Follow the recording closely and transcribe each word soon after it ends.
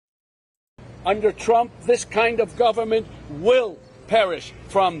Under Trump, this kind of government will perish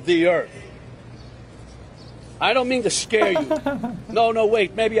from the earth. I don't mean to scare you. No,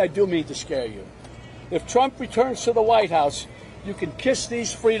 wait, maybe I do mean to scare you. If Trump returns to the White House, you can kiss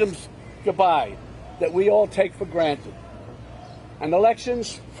these freedoms goodbye that we all take for granted. And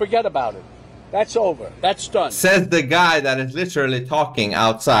elections, forget about it. That's over. That's done. Says the guy that is literally talking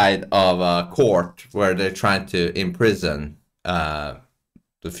outside of a court where they're trying to imprison the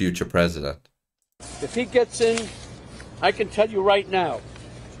future president. If he gets in, I can tell you right now,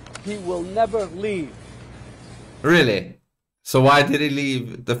 he will never leave. Really? So why did he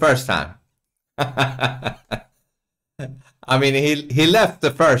leave the first time? I mean, he left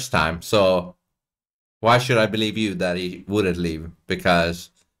the first time, so why should I believe you that he wouldn't leave? Because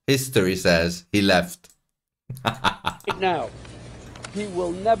history says he left. Now, he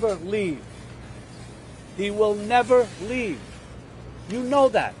will never leave. He will never leave. You know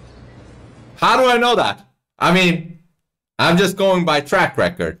that. How do I know that? I mean, I'm just going by track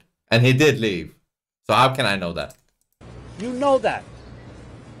record, and he did leave. So how can I know that? You know that.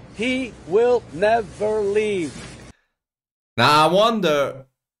 He will never leave. Now, I wonder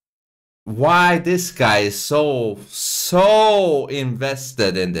why this guy is so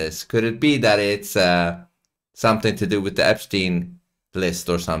invested in this. Could it be that it's something to do with the Epstein list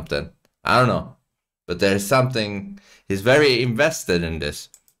or something? I don't know. But there's something, he's very invested in this.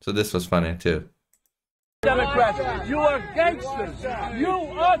 So this was funny too. Democrats, you are gangsters. You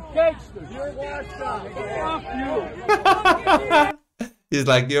are gangsters. You're washed up. Fuck you. He's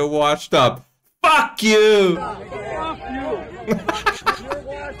like, you're washed up. Fuck you. Fuck you. You're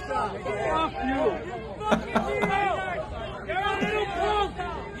washed up. Fuck you. You're a little punk.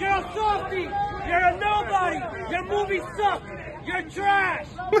 You're a softie. You're a nobody. Your movies suck. You're trash.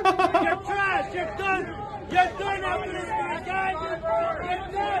 You're trash. You're done. You're done after this guy, guys. You're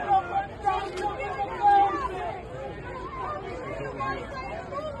done.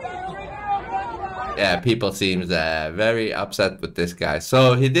 Yeah, people seems very upset with this guy.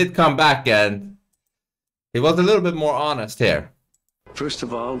 So he did come back and he was a little bit more honest here. First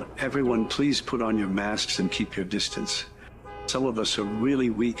of all, everyone please put on your masks and keep your distance. Some of us are really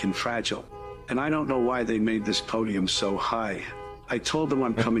weak and fragile, and I don't know why they made this podium so high. I told them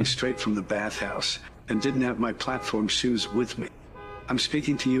I'm coming straight from the bathhouse and didn't have my platform shoes with me. I'm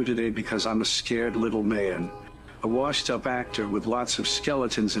speaking to you today because I'm a scared little man, a washed-up actor with lots of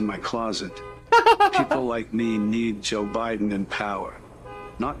skeletons in my closet. People like me need Joe Biden in power,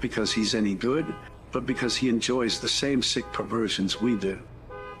 not because he's any good, but because he enjoys the same sick perversions we do.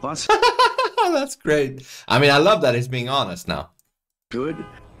 Lots of That's great. I mean, I love that he's being honest now. Good,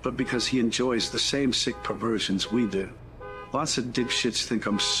 but because he enjoys the same sick perversions we do. Lots of dipshits think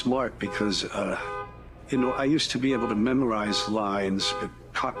I'm smart because, you know, I used to be able to memorize lines,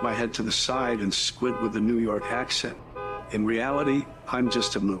 cock my head to the side and squint with a New York accent. In reality, I'm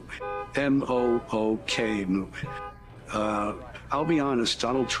just a mook. M-O-O-K mook. I'll be honest,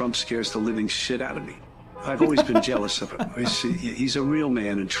 Donald Trump scares the living shit out of me. I've always been jealous of him. He's a real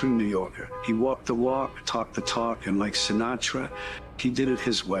man and true New Yorker. He walked the walk, talked the talk, and like Sinatra, he did it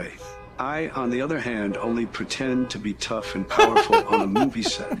his way. I, on the other hand, only pretend to be tough and powerful on a movie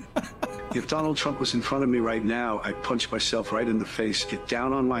set. If Donald Trump was in front of me right now, I'd punch myself right in the face, get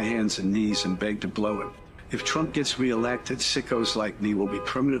down on my hands and knees, and beg to blow him. If Trump gets reelected, sickos like me will be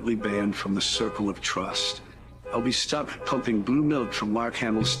permanently banned from the circle of trust. I'll be stopped pumping blue milk from Mark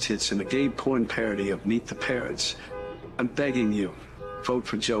Hamill's tits in a gay porn parody of Meet the Parents. I'm begging you, vote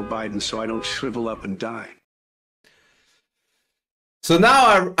for Joe Biden so I don't shrivel up and die. So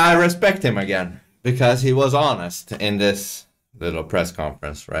now I respect him again because he was honest in this little press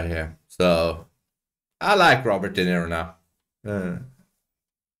conference right here. So I like Robert De Niro now.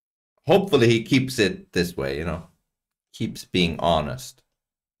 Hopefully he keeps it this way, you know, keeps being honest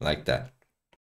like that.